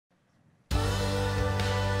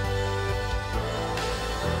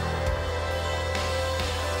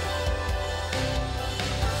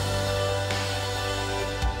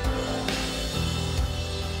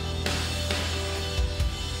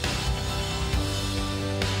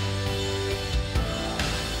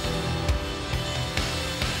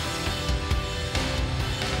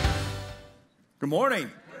Good morning.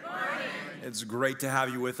 It's great to have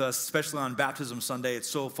you with us, especially on Baptism Sunday. It's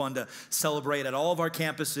so fun to celebrate at all of our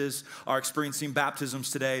campuses are experiencing baptisms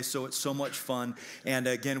today, so it's so much fun. And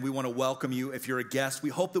again, we want to welcome you if you're a guest. We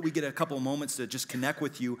hope that we get a couple of moments to just connect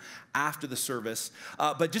with you after the service.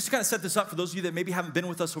 But just to kind of set this up for those of you that maybe haven't been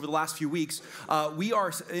with us over the last few weeks, we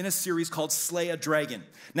are in a series called Slay a Dragon.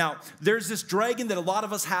 Now, there's this dragon that a lot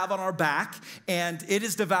of us have on our back, and it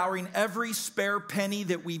is devouring every spare penny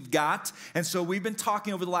that we've got. And so we've been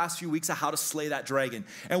talking over the last few weeks of how to slay that dragon.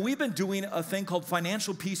 And we've been doing a thing called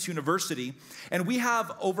Financial Peace University, and we have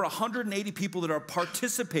over 180 people that are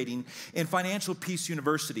participating in Financial Peace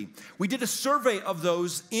University. We did a survey of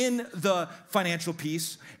those in the Financial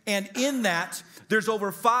Peace, and in that, there's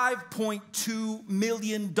over $5.2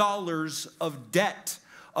 million of debt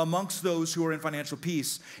amongst those who are in Financial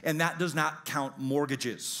Peace, and that does not count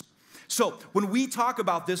mortgages. So when we talk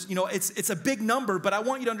about this, you know, it's a big number, but I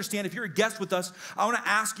want you to understand, if you're a guest with us, I want to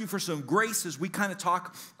ask you for some grace as we kind of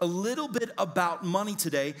talk a little bit about money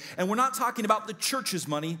today. And we're not talking about the church's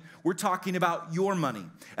money, we're talking about your money.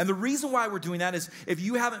 And the reason why we're doing that is, if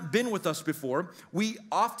you haven't been with us before, we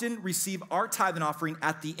often receive our tithe and offering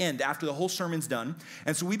at the end, after the whole sermon's done.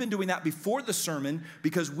 And so we've been doing that before the sermon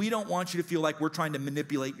because we don't want you to feel like we're trying to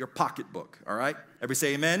manipulate your pocketbook, all right? Everybody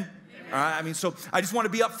say amen? All right, I mean, so I just want to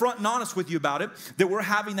be upfront and honest with you about it, that we're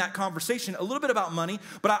having that conversation, a little bit about money,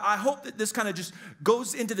 but I hope that this kind of just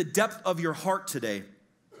goes into the depth of your heart today.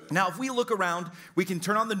 Now, if we look around, we can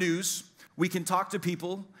turn on the news, we can talk to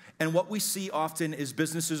people, and what we see often is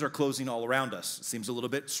businesses are closing all around us. It seems a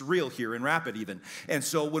little bit surreal here in Rapid even. And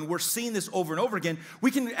so when we're seeing this over and over again,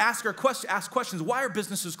 we can ask questions. Why are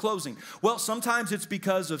businesses closing? Well, sometimes it's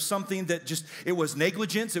because of something that it was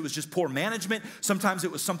negligence. It was just poor management. Sometimes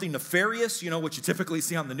it was something nefarious, you know, what you typically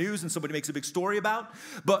see on the news and somebody makes a big story about.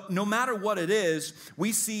 But no matter what it is,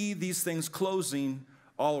 we see these things closing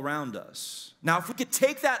all around us. Now, if we could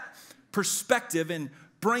take that perspective and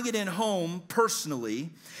bring it in home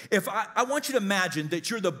personally, if I want you to imagine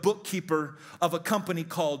that you're the bookkeeper of a company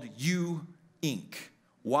called You Inc.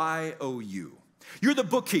 Y-O-U. You're the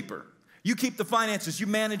bookkeeper. You keep the finances, you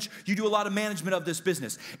manage, you do a lot of management of this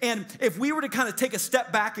business. And if we were to kind of take a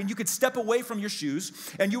step back and you could step away from your shoes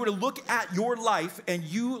and you were to look at your life and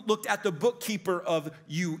you looked at the bookkeeper of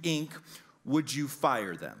You Inc., would you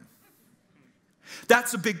fire them?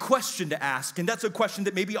 That's a big question to ask, and that's a question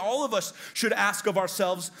that maybe all of us should ask of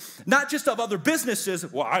ourselves, not just of other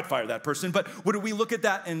businesses. Well, I'd fire that person, but would we look at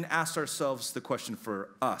that and ask ourselves the question for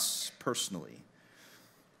us personally?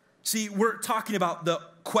 See, we're talking about the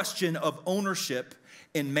question of ownership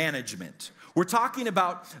and management. We're talking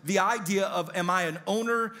about the idea of, am I an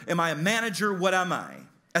owner? Am I a manager? What am I?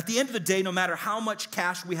 At the end of the day, no matter how much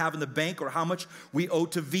cash we have in the bank or how much we owe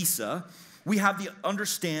to Visa, we have to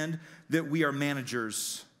understand that we are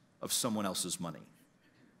managers of someone else's money.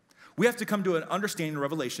 We have to come to an understanding and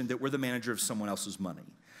revelation that we're the manager of someone else's money.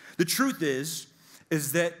 The truth is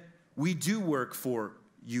that we do work for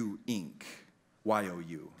You Inc.,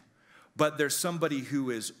 Y-O-U. But there's somebody who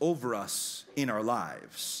is over us in our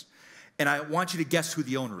lives. And I want you to guess who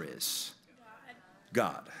the owner is.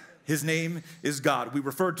 God. His name is God. We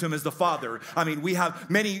refer to him as the Father. I mean, we have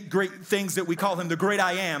many great things that we call him the great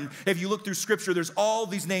I am. If you look through Scripture, there's all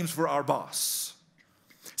these names for our boss.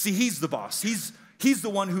 See, he's the boss. He's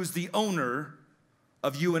the one who's the owner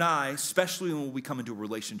of you and I, especially when we come into a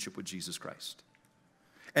relationship with Jesus Christ.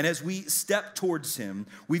 And as we step towards him,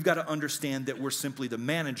 we've got to understand that we're simply the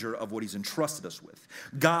manager of what he's entrusted us with.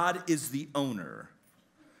 God is the owner,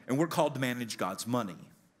 and we're called to manage God's money.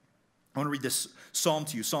 I want to read this psalm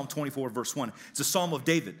to you, Psalm 24, verse 1. It's a psalm of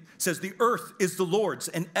David. It says, "The earth is the Lord's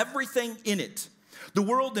and everything in it. The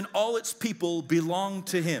world and all its people belong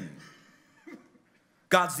to him."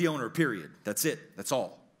 God's the owner, period. That's it. That's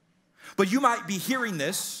all. But you might be hearing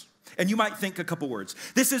this, and you might think a couple words.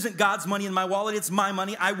 This isn't God's money in my wallet. It's my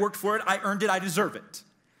money. I worked for it. I earned it. I deserve it.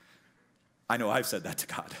 I know I've said that to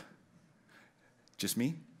God. Just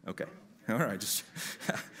me? Okay. All right.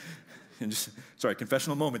 Sorry,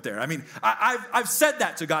 confessional moment there. I mean, I've said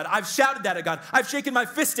that to God. I've shouted that at God. I've shaken my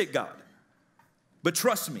fist at God. But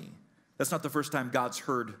trust me, that's not the first time God's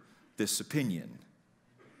heard this opinion.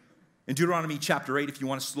 In Deuteronomy chapter 8, if you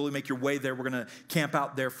want to slowly make your way there, we're going to camp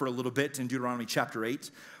out there for a little bit in Deuteronomy chapter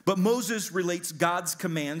 8. But Moses relates God's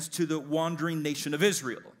commands to the wandering nation of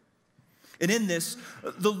Israel. And in this,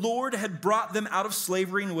 the Lord had brought them out of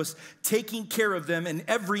slavery and was taking care of them in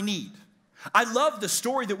every need. I love the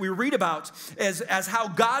story that we read about as how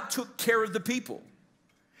God took care of the people.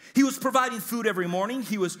 He was providing food every morning.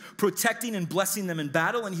 He was protecting and blessing them in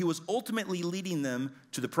battle, and he was ultimately leading them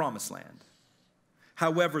to the promised land.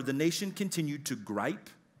 However, the nation continued to gripe.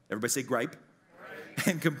 Everybody say gripe.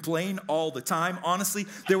 And complain all the time. Honestly,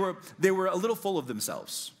 they were a little full of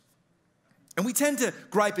themselves. And we tend to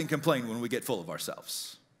gripe and complain when we get full of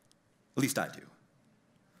ourselves. At least I do.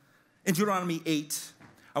 In Deuteronomy 8,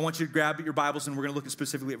 I want you to grab your Bibles, and we're going to look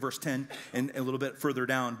specifically at verse 10 and a little bit further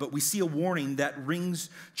down. But we see a warning that rings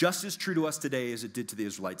just as true to us today as it did to the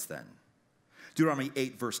Israelites then. Deuteronomy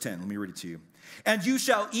 8, verse 10. Let me read it to you. And you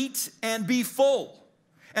shall eat and be full.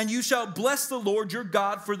 And you shall bless the Lord your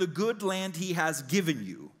God for the good land he has given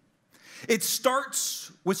you. It starts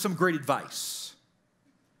with some great advice.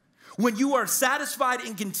 When you are satisfied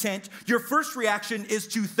and content, your first reaction is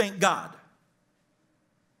to thank God.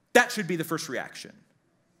 That should be the first reaction.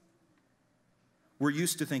 We're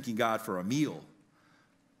used to thanking God for a meal,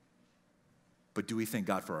 but do we thank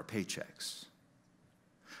God for our paychecks?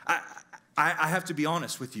 I have to be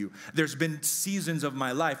honest with you. There's been seasons of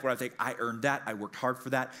my life where I think, I earned that, I worked hard for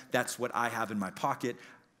that, that's what I have in my pocket.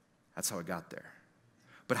 That's how I got there.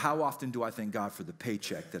 But how often do I thank God for the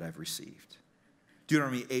paycheck that I've received?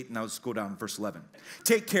 Deuteronomy 8, and now let's go down to verse 11.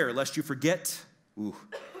 Take care lest you forget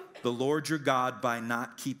the Lord your God by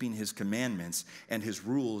not keeping his commandments and his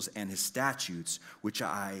rules and his statutes, which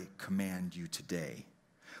I command you today.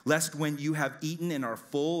 Lest when you have eaten and are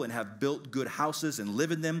full and have built good houses and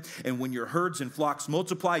live in them, and when your herds and flocks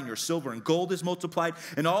multiply and your silver and gold is multiplied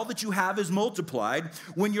and all that you have is multiplied,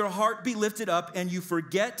 when your heart be lifted up and you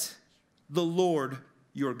forget the Lord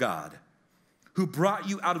your God, who brought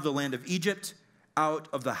you out of the land of Egypt, out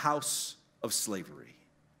of the house of slavery.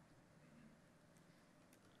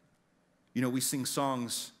 You know, we sing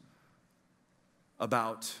songs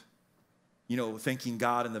about thanking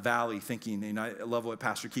God in the valley, and I love what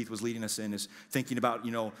Pastor Keith was leading us in, is thinking about,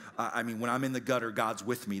 when I'm in the gutter, God's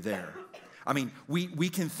with me there. I mean, we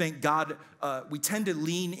can thank God. We tend to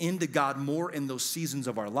lean into God more in those seasons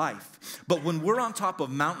of our life. But when we're on top of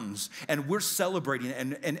mountains and we're celebrating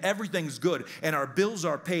and everything's good and our bills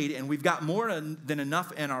are paid and we've got more than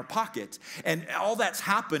enough in our pocket and all that's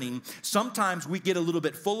happening, sometimes we get a little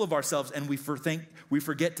bit full of ourselves and we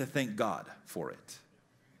forget to thank God for it.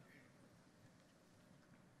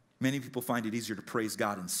 Many people find it easier to praise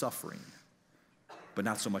God in suffering, but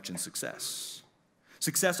not so much in success.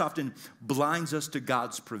 Success often blinds us to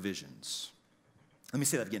God's provisions. Let me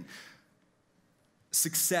say that again.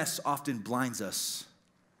 Success often blinds us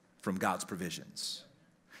from God's provisions.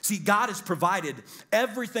 See, God has provided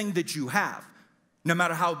everything that you have. No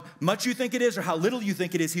matter how much you think it is or how little you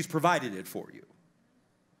think it is, he's provided it for you.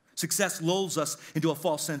 Success lulls us into a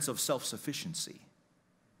false sense of self-sufficiency.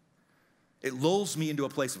 It lulls me into a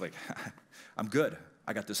place of I'm good.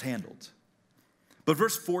 I got this handled. But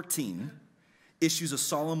verse 14 issues a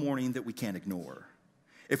solemn warning that we can't ignore.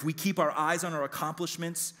 If we keep our eyes on our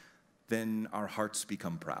accomplishments, then our hearts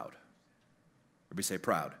become proud. Everybody say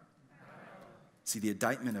proud. See, the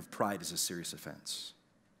indictment of pride is a serious offense.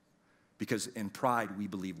 Because in pride, we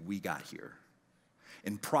believe we got here.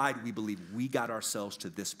 In pride, we believe we got ourselves to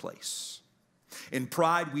this place. In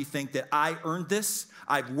pride, we think that I earned this,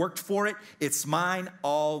 I've worked for it, it's mine,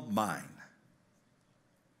 all mine.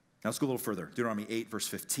 Now let's go a little further. Deuteronomy 8, verse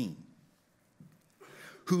 15.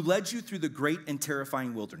 Who led you through the great and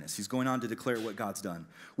terrifying wilderness. He's going on to declare what God's done.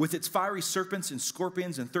 With its fiery serpents and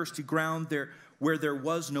scorpions and thirsty ground where there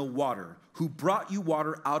was no water. Who brought you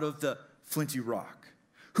water out of the flinty rock.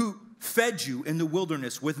 Who fed you in the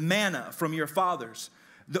wilderness with manna from your fathers,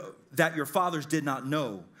 that your fathers did not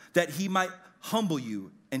know, that he might humble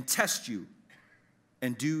you and test you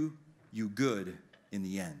and do you good in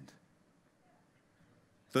the end.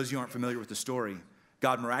 Those of you who aren't familiar with the story,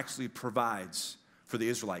 God miraculously provides for the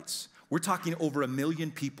Israelites. We're talking over 1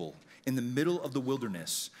 million people in the middle of the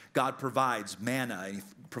wilderness. God provides manna, and he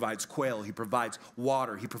provides quail, he provides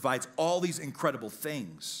water, he provides all these incredible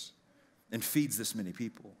things and feeds this many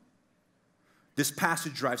people. This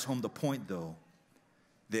passage drives home the point, though,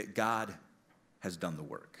 that God has done the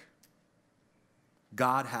work.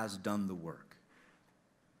 God has done the work.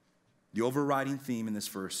 The overriding theme in this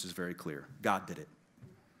verse is very clear. God did it.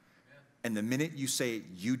 And the minute you say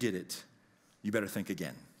you did it, you better think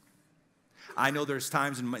again. I know there's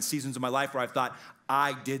times in my seasons of my life where I've thought,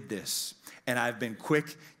 I did this. And I've been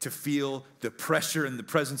quick to feel the pressure and the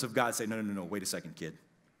presence of God say, no, wait a second, kid.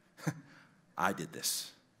 I did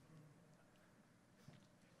this.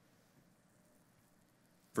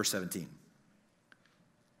 Verse 17.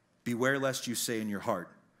 Beware lest you say in your heart,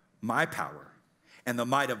 my power and the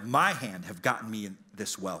might of my hand have gotten me in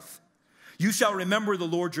this wealth. You shall remember the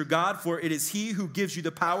Lord your God, for it is he who gives you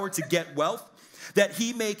the power to get wealth, that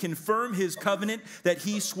he may confirm his covenant that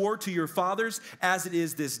he swore to your fathers as it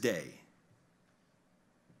is this day.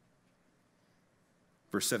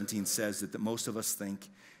 Verse 17 says that most of us think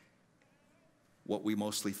what we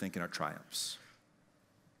mostly think in our triumphs.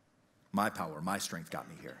 My power, my strength got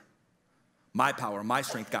me here. My power, my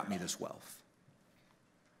strength got me this wealth.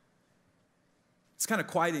 It's kind of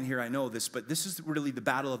quiet in here, I know this, but this is really the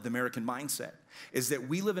battle of the American mindset, is that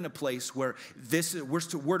we live in a place where we're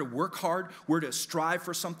to work hard, we're to strive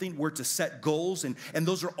for something, we're to set goals, and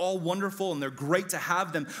those are all wonderful and they're great to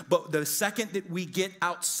have them. But the second that we get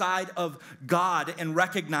outside of God and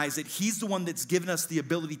recognize that He's the one that's given us the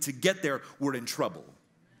ability to get there, we're in trouble.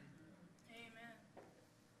 Amen.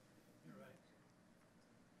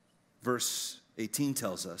 Verse 18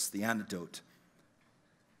 tells us the antidote.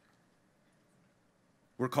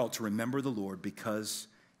 We're called to remember the Lord because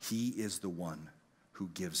He is the one who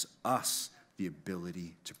gives us the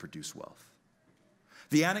ability to produce wealth.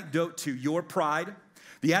 The antidote to your pride,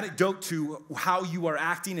 the antidote to how you are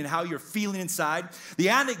acting and how you're feeling inside, the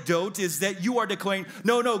antidote is that you are declaring,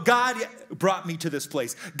 no, God brought me to this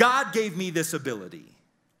place. God gave me this ability.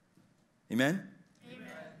 Amen? Amen.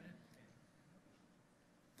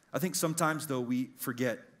 I think sometimes, though, we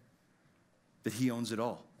forget that He owns it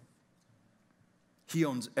all. He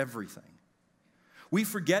owns everything. We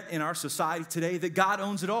forget in our society today that God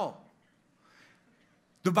owns it all.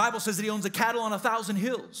 The Bible says that He owns the cattle on 1,000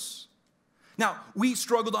 hills. Now, we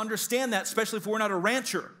struggle to understand that, especially if we're not a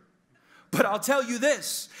rancher. But I'll tell you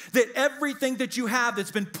this, that everything that you have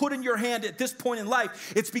that's been put in your hand at this point in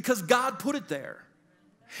life, it's because God put it there.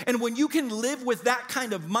 And when you can live with that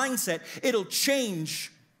kind of mindset, it'll change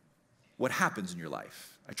what happens in your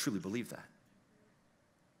life. I truly believe that.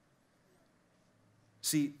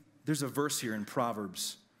 See, there's a verse here in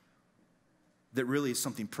Proverbs that really is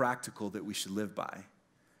something practical that we should live by,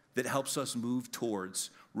 that helps us move towards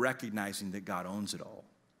recognizing that God owns it all.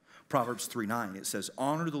 Proverbs 3:9, it says,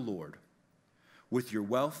 honor the Lord with your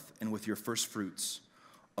wealth and with your first fruits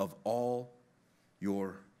of all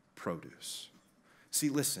your produce. See,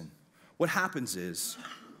 listen, what happens is,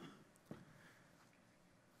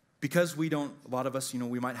 because a lot of us,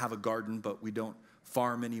 we might have a garden, but we don't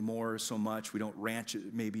farm anymore so much. We don't ranch.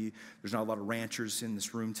 Maybe there's not a lot of ranchers in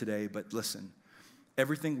this room today, but listen,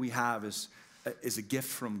 everything we have is a gift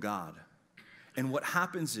from God. And what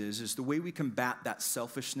happens is the way we combat that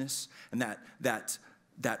selfishness and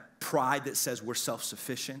that pride that says we're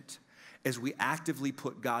self-sufficient is we actively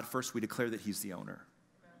put God first. We declare that He's the owner.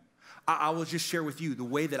 I will just share with you the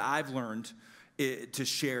way that I've learned to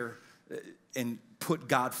share and put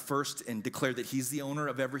God first and declare that He's the owner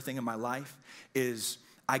of everything in my life is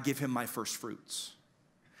I give Him my first fruits.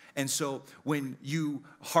 And so when you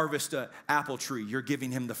harvest an apple tree, you're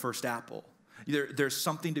giving Him the first apple. There's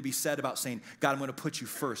something to be said about saying, God, I'm going to put you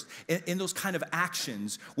first. In those kind of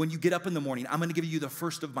actions, when you get up in the morning, I'm going to give you the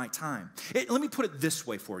first of my time. Let me put it this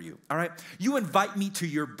way for you, all right? You invite me to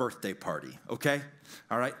your birthday party, okay?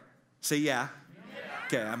 All right? Say yeah.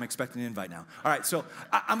 Okay, I'm expecting an invite now. All right, so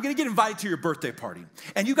I'm going to get invited to your birthday party.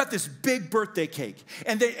 And you got this big birthday cake.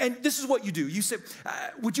 And this is what you do. You say,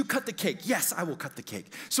 would you cut the cake? Yes, I will cut the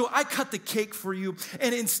cake. So I cut the cake for you.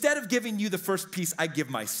 And instead of giving you the first piece, I give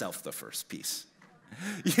myself the first piece.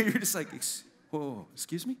 You're just like, whoa,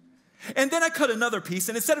 excuse me? And then I cut another piece.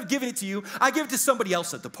 And instead of giving it to you, I give it to somebody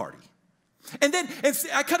else at the party. And then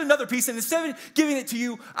I cut another piece. And instead of giving it to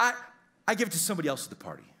you, I give it to somebody else at the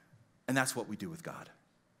party. And that's what we do with God.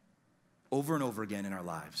 Over and over again in our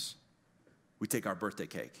lives, we take our birthday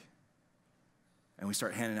cake and we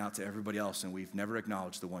start handing it out to everybody else, and we've never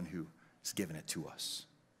acknowledged the one who has given it to us.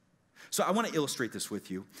 So I want to illustrate this with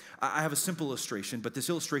you. I have a simple illustration, but this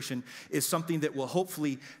illustration is something that will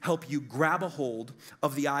hopefully help you grab a hold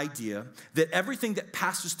of the idea that everything that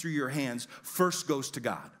passes through your hands first goes to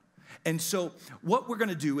God. And so what we're going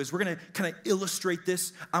to do is we're going to kind of illustrate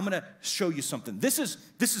this. I'm going to show you something. This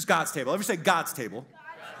is God's table. Everybody say God's table.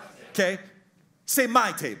 Okay? Say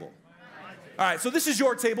my table. All right, so this is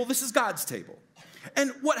your table. This is God's table.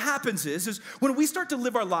 And what happens is when we start to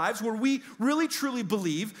live our lives where we really truly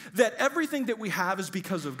believe that everything that we have is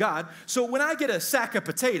because of God. So when I get a sack of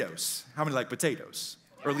potatoes, how many like potatoes?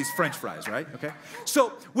 Or at least French fries, right? Okay.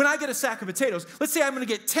 So when I get a sack of potatoes, let's say I'm going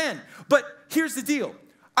to get 10. But here's the deal.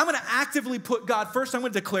 I'm going to actively put God first. I'm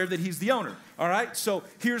going to declare that He's the owner. All right? So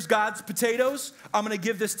here's God's potatoes. I'm going to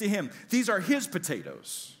give this to Him. These are His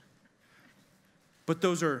potatoes. But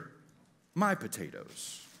those are my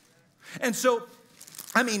potatoes. And so,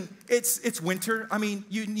 I mean, it's winter. I mean,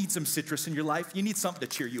 you need some citrus in your life. You need something to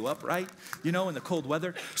cheer you up, right? In the cold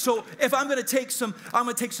weather. So if I'm going to take some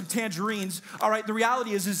tangerines. All right, the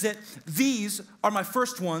reality is that these are my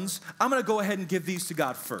first ones. I'm going to go ahead and give these to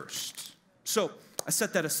God first. So I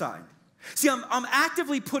set that aside. See, I'm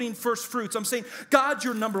actively putting first fruits. I'm saying, God,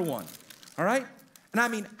 you're number one, all right? And I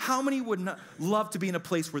mean, how many would not love to be in a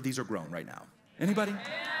place where these are grown right now? Anybody?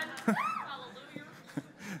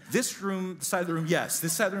 This room, the side of the room, yes.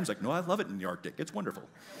 This side of the room's like, no, I love it in the Arctic. It's wonderful.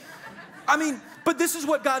 I mean, but this is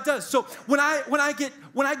what God does. So when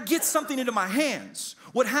I get something into my hands,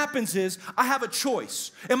 what happens is I have a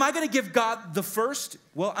choice. Am I going to give God the first?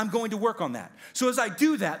 Well, I'm going to work on that. So as I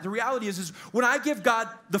do that, the reality is when I give God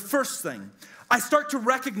the first thing, I start to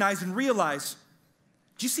recognize and realize,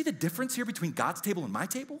 do you see the difference here between God's table and my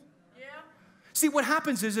table? Yeah. See, what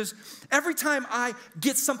happens is every time I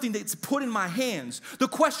get something that's put in my hands, the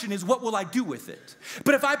question is, what will I do with it?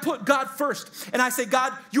 But if I put God first and I say,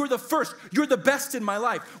 God, you're the first, you're the best in my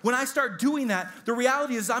life, when I start doing that, the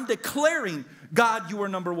reality is I'm declaring, God, you are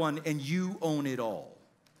number one and you own it all.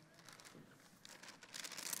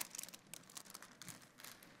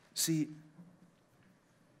 See,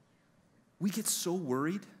 we get so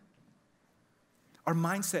worried. Our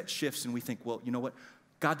mindset shifts and we think, well, you know what?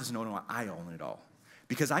 God doesn't own it all, I own it all.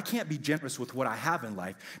 Because I can't be generous with what I have in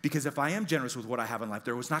life, because if I am generous with what I have in life,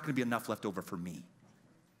 there was not going to be enough left over for me.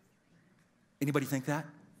 Anybody think that?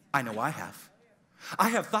 I know I have. I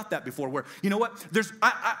have thought that before where, you know what,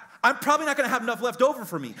 I'm probably not going to have enough left over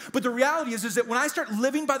for me. But the reality is that when I start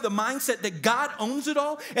living by the mindset that God owns it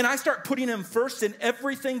all, and I start putting him first in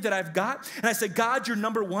everything that I've got, and I say, God, you're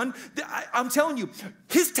number one, I'm telling you,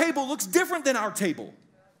 his table looks different than our table.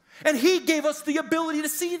 And he gave us the ability to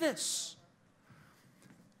see this.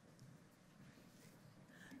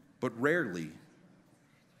 But rarely,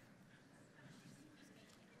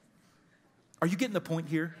 are you getting the point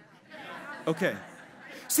here? Okay.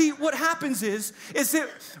 See, what happens is that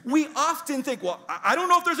we often think, well, I don't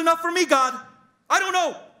know if there's enough for me, God. I don't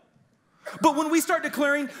know. But when we start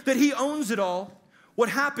declaring that he owns it all, what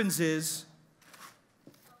happens is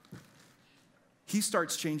he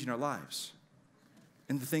starts changing our lives.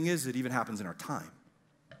 And the thing is, it even happens in our time.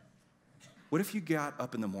 What if you got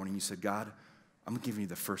up in the morning and you said, God, I'm giving you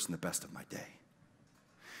the first and the best of my day.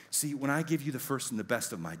 See, when I give you the first and the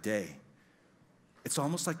best of my day, it's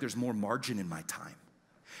almost like there's more margin in my time.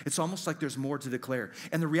 It's almost like there's more to declare.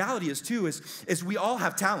 And the reality is, too, is we all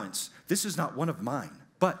have talents. This is not one of mine,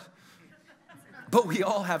 but we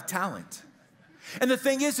all have talent. And the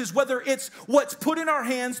thing is whether it's what's put in our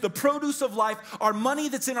hands, the produce of life, our money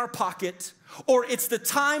that's in our pocket, or it's the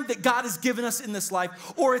time that God has given us in this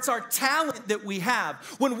life, or it's our talent that we have,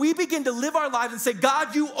 when we begin to live our lives and say,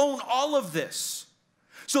 God, you own all of this.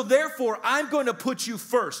 So therefore, I'm going to put you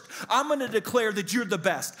first. I'm going to declare that you're the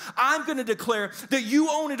best. I'm going to declare that you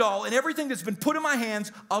own it all, and everything that's been put in my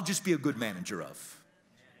hands, I'll just be a good manager of.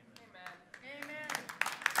 Amen.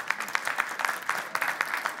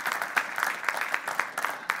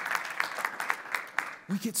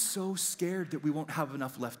 We get so scared that we won't have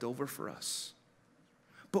enough left over for us.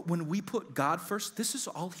 But when we put God first, this is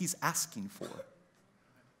all he's asking for.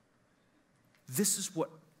 This is what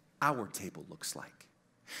our table looks like.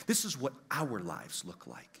 This is what our lives look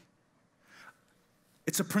like.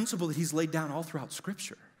 It's a principle that he's laid down all throughout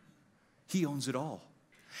Scripture. He owns it all.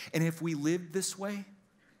 And if we lived this way,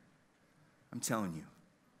 I'm telling you,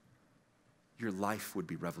 your life would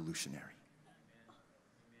be revolutionary.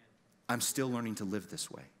 I'm still learning to live this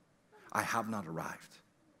way. I have not arrived.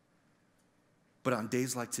 But on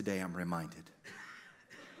days like today, I'm reminded.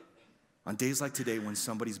 On days like today, when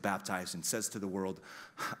somebody's baptized and says to the world,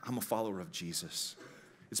 I'm a follower of Jesus,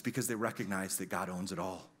 it's because they recognize that God owns it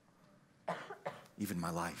all, even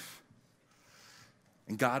my life.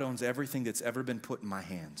 And God owns everything that's ever been put in my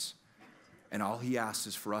hands. And all he asks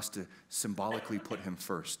is for us to symbolically put him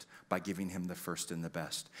first by giving him the first and the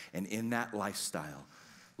best. And in that lifestyle,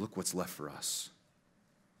 look what's left for us.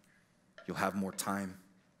 You'll have more time.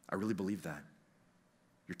 I really believe that.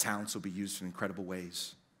 Your talents will be used in incredible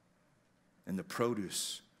ways. And the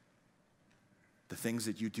produce, the things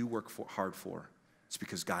that you do work hard for, it's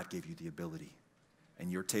because God gave you the ability.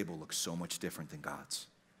 And your table looks so much different than God's.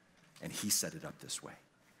 And he set it up this way.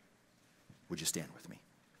 Would you stand with me?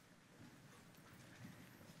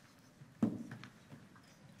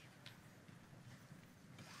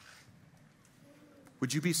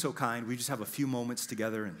 Would you be so kind? We just have a few moments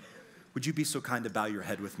together, and would you be so kind to bow your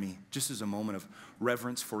head with me, just as a moment of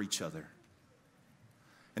reverence for each other?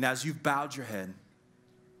 And as you've bowed your head,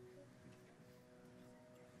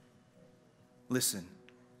 listen.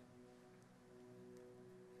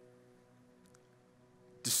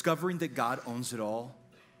 Discovering that God owns it all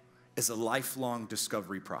is a lifelong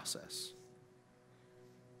discovery process.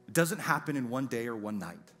 It doesn't happen in one day or one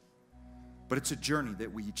night, but it's a journey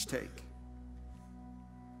that we each take.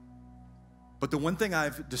 But the one thing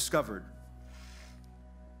I've discovered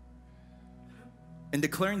In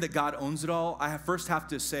declaring that God owns it all, I first have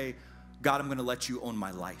to say, God, I'm going to let you own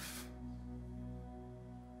my life.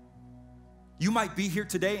 You might be here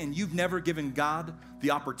today and you've never given God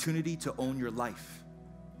the opportunity to own your life.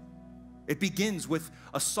 It begins with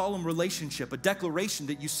a solemn relationship, a declaration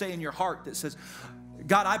that you say in your heart that says,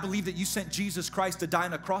 God, I believe that you sent Jesus Christ to die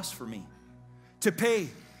on a cross for me, to pay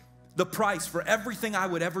the price for everything I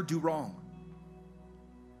would ever do wrong.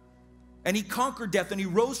 And he conquered death and he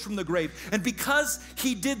rose from the grave. And because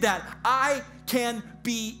he did that, I can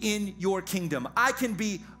be in your kingdom. I can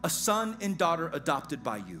be a son and daughter adopted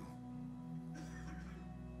by you.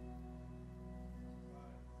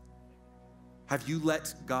 Have you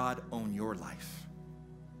let God own your life?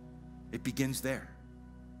 It begins there.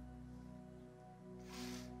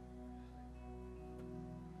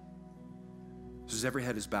 As every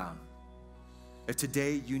head is bowed. If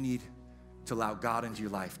today you need to allow God into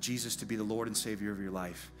your life, Jesus to be the Lord and Savior of your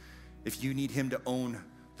life, if you need him to own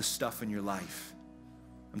the stuff in your life,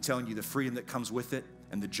 I'm telling you, the freedom that comes with it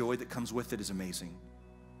and the joy that comes with it is amazing.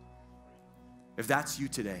 If that's you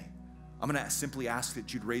today, I'm going to simply ask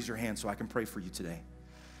that you'd raise your hand so I can pray for you today.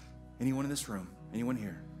 Anyone in this room? Anyone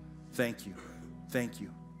here? Thank you. Thank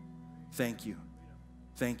you. Thank you.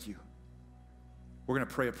 Thank you. We're going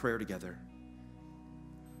to pray a prayer together.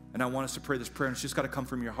 And I want us to pray this prayer, and it's just got to come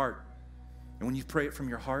from your heart. And when you pray it from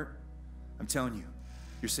your heart, I'm telling you,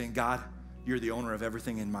 you're saying, God, you're the owner of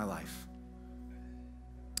everything in my life.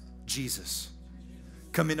 Jesus,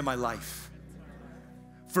 come into my life.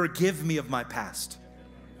 Forgive me of my past.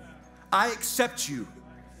 I accept you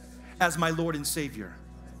as my Lord and Savior.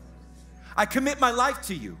 I commit my life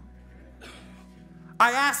to you.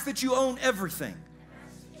 I ask that you own everything.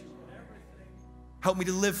 Help me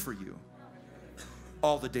to live for you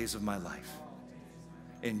all the days of my life.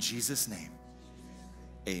 In Jesus' name,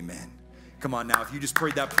 amen. Come on now, if you just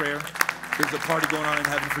prayed that prayer, there's a party going on in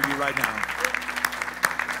heaven for you right now.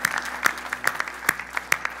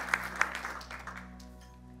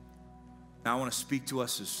 Now I want to speak to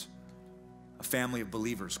us as a family of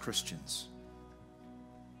believers, Christians.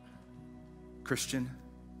 Christian,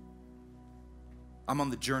 I'm on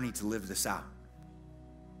the journey to live this out.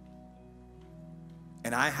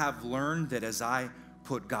 And I have learned that as I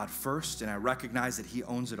put God first and I recognize that he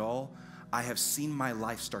owns it all, I have seen my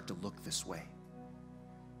life start to look this way.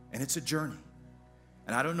 And it's a journey.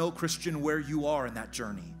 And I don't know, Christian, where you are in that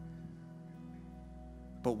journey.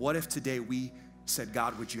 But what if today we said,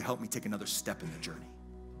 God, would you help me take another step in the journey?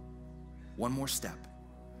 One more step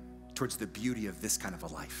towards the beauty of this kind of a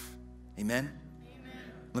life. Amen? Amen.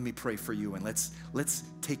 Let me pray for you and let's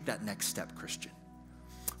take that next step, Christian.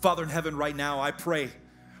 Father in heaven, right now, I pray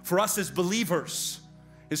for us as believers,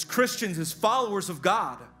 as Christians, as followers of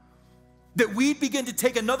God, that we'd begin to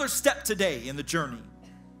take another step today in the journey.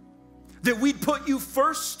 That we'd put you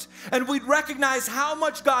first and we'd recognize how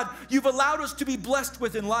much, God, you've allowed us to be blessed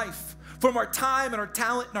with in life from our time and our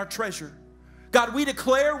talent and our treasure. God, we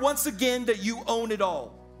declare once again that you own it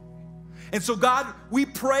all. And so, God, we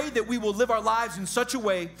pray that we will live our lives in such a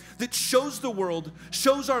way that shows the world,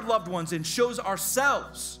 shows our loved ones, and shows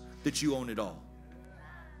ourselves that you own it all.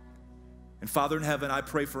 And Father in heaven, I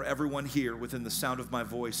pray for everyone here within the sound of my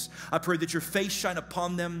voice. I pray that your face shine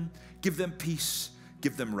upon them, give them peace,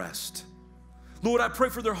 give them rest. Lord, I pray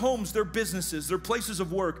for their homes, their businesses, their places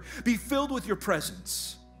of work. Be filled with your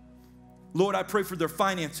presence. Lord, I pray for their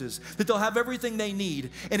finances, that they'll have everything they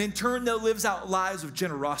need, and in turn, they'll live out lives of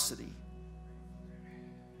generosity.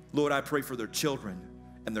 Lord, I pray for their children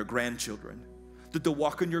and their grandchildren, that they'll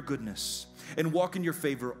walk in your goodness and walk in your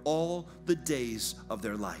favor all the days of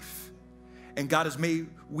their life. And God, as may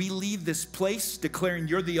we leave this place declaring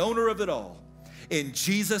you're the owner of it all. In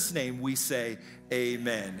Jesus' name we say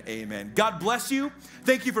amen, amen. God bless you.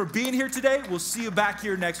 Thank you for being here today. We'll see you back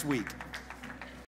here next week.